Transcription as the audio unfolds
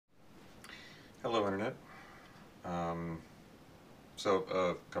Hello, Internet. Um,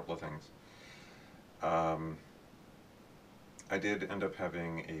 a couple of things. Um, I did end up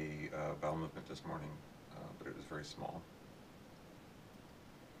having a bowel movement this morning, but it was very small.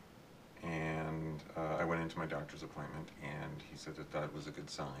 And I went into my doctor's appointment, and he said that that was a good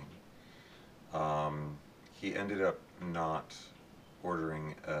sign. Um, he ended up not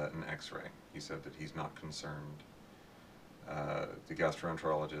ordering an x-ray. He said that he's not concerned. The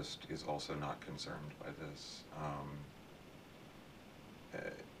gastroenterologist is also not concerned by this. Uh,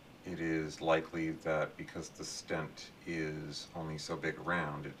 it is likely that because the stent is only so big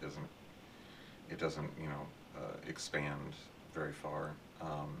around, it doesn't expand very far.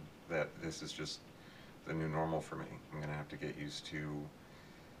 That this is just the new normal for me. I'm going to have to get used to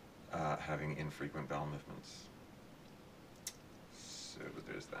having infrequent bowel movements. So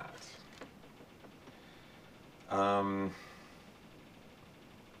there's that.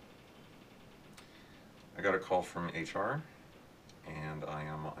 I got a call from HR, and I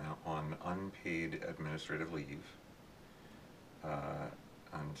am on unpaid administrative leave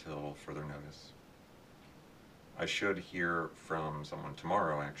until further notice. I should hear from someone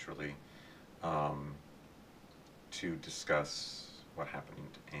tomorrow, actually, um, to discuss what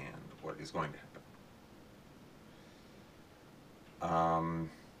happened and what is going to happen.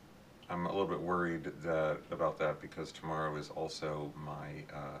 I'm a little bit worried about that because tomorrow is also my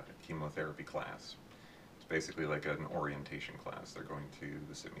chemotherapy class. It's basically like an orientation class. They're going to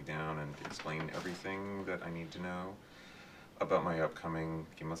sit me down and explain everything that I need to know about my upcoming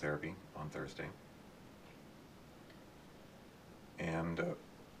chemotherapy on Thursday. And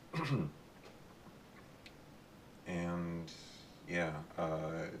and yeah,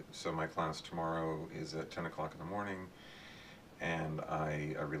 so my class tomorrow is at 10 o'clock in the morning, and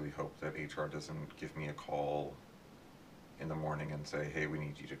I really hope that HR doesn't give me a call in the morning and say, hey, we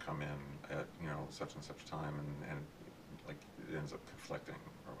need you to come in at, such and such time, and like it ends up conflicting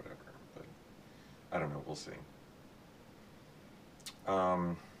or whatever. But I don't know, we'll see.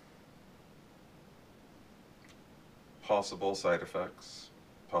 Um, Possible side effects,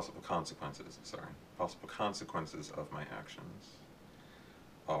 possible consequences of my actions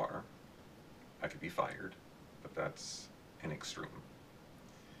are I could be fired, but that's an extreme.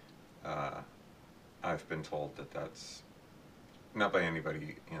 Uh, I've been told that that's not by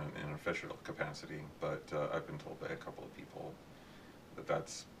anybody in an official capacity, but I've been told by a couple of people that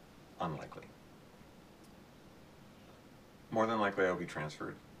that's unlikely. More than likely, I'll be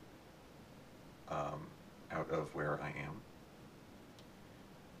transferred um, out of where I am.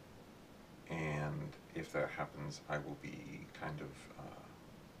 And if that happens, I will be kind of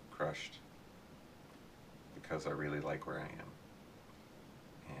crushed because I really like where I am.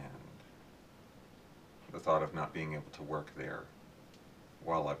 And the thought of not being able to work there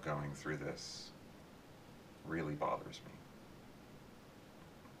while I'm going through this really bothers me.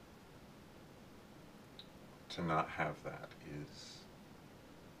 To not have that is,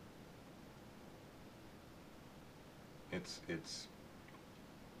 it's,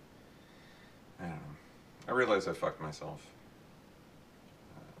 I don't know. I realize I fucked myself.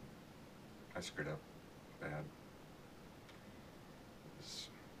 I screwed up bad. There's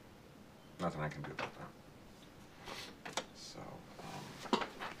nothing I can do about that. So,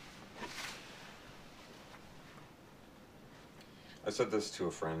 I said this to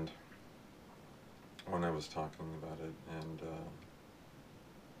a friend when I was talking about it,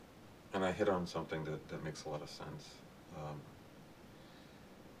 and I hit on something that makes a lot of sense.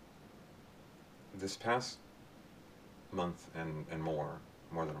 This past month and more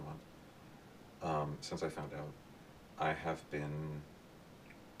than a month, since I found out, I have been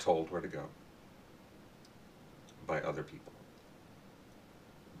told where to go by other people.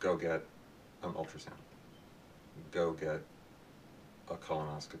 Go get an ultrasound. Go get a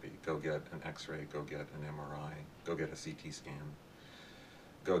colonoscopy. Go get an x-ray. Go get an MRI. Go get a CT scan.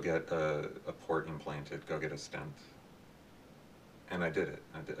 Go get a port implanted. Go get a stent. And I did it.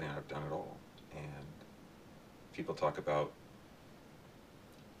 I've done it all. And people talk about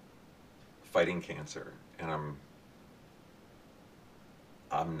fighting cancer, and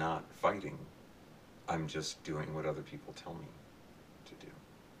I'm not fighting. I'm just doing what other people tell me to do.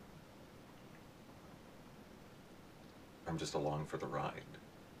 I'm just along for the ride.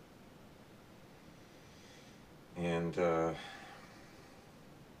 And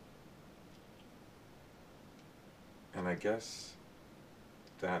I guess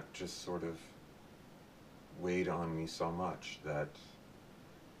that just sort of weighed on me so much that,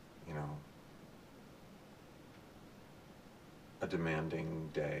 you know, a demanding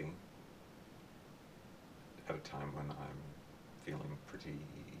day at a time when I'm feeling pretty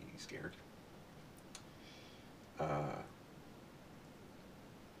scared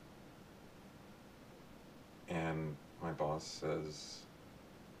boss says,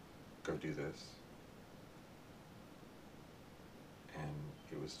 go do this. And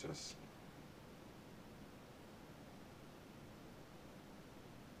it was just,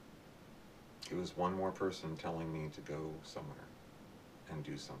 it was one more person telling me to go somewhere and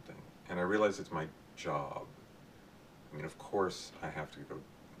do something. And I realize it's my job. I mean, of course I have to go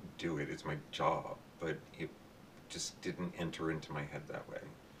do it. It's my job. But it just didn't enter into my head that way.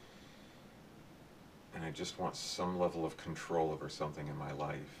 And I just want some level of control over something in my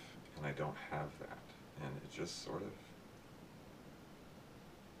life, and I don't have that. And it just sort of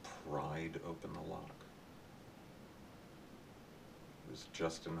pried open the lock. It was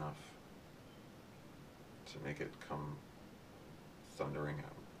just enough to make it come thundering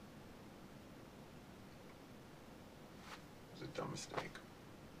out. It was a dumb mistake.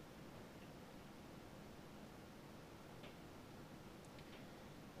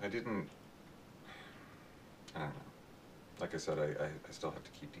 I don't know. Like I said, I still have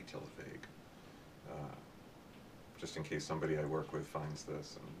to keep details vague. Just in case somebody I work with finds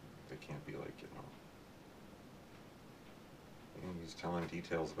this and they can't be like, he's telling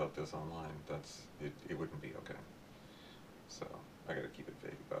details about this online. It wouldn't be okay. So I gotta keep it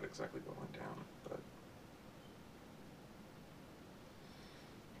vague about exactly what went down. But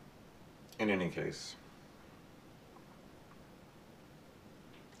in any case,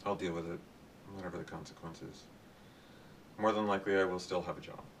 I'll deal with it, whatever the consequences. More than likely I will still have a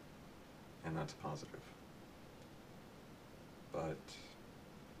job, and that's positive. But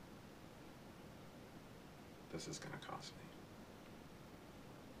this is going to cost me.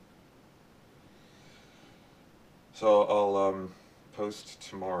 So I'll post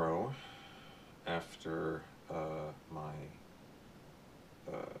tomorrow after my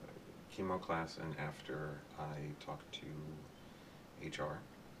chemo class and after I talk to HR.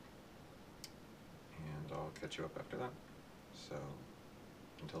 And I'll catch you up after that. So,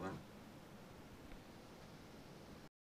 until then.